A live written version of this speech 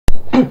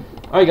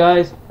Alright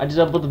guys, I just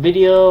uploaded the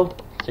video.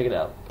 Check it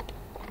out.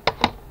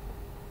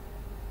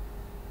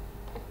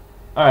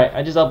 Alright,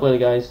 I just uploaded,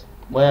 guys.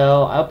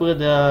 Well, I uploaded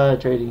the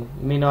trading.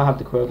 You may not have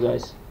the grub,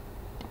 guys.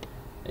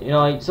 You know,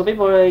 like, some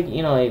people are like,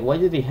 you know, like, why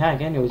did they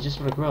hack anyways just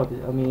for the grub?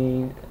 I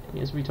mean,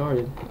 it's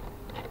retarded.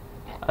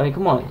 I mean,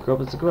 come on,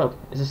 grub is a grub.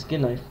 It's a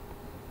skin knife.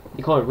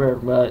 You call it rare,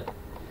 but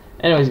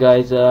anyways,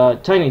 guys,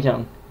 Tiny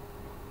Town.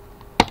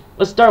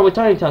 Let's start with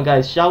Tiny Town,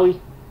 guys, shall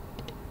we?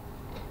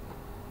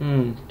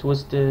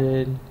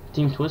 Twisted.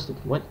 Team Twisted.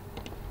 What?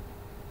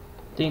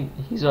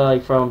 He's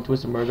like from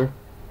Twisted Murder.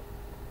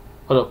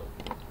 Hold up.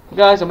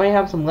 Guys, I might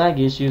have some lag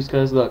issues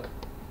because look.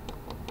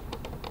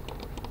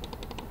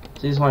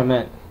 See, this is what I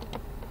meant.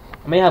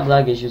 I may have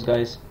lag issues,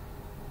 guys.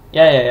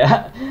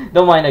 Yeah.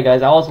 Don't mind that,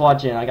 guys. I was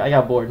watching. I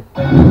got bored.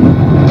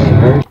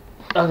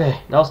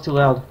 Okay, that was too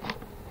loud.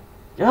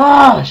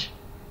 Gosh!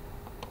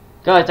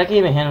 Guys, I can't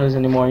even handle this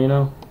anymore, you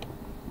know?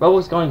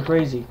 Roblox going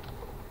crazy.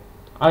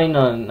 I mean,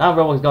 not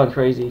Roblox going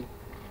crazy.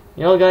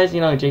 You know, guys,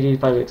 you know,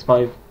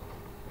 JD5X5.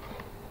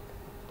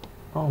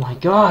 Oh my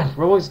god,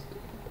 Roblox.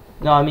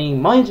 No, I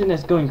mean, my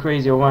internet's going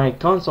crazy or my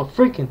console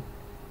freaking.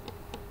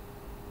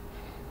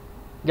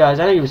 Guys,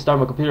 I didn't even start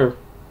my computer.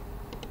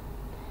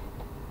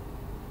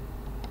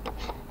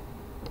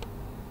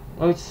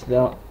 Let me test it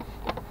out.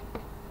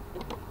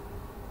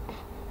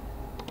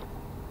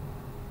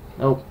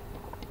 Nope.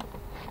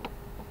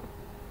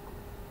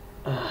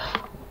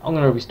 I'm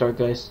gonna restart,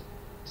 guys.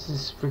 This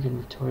is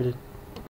freaking retarded.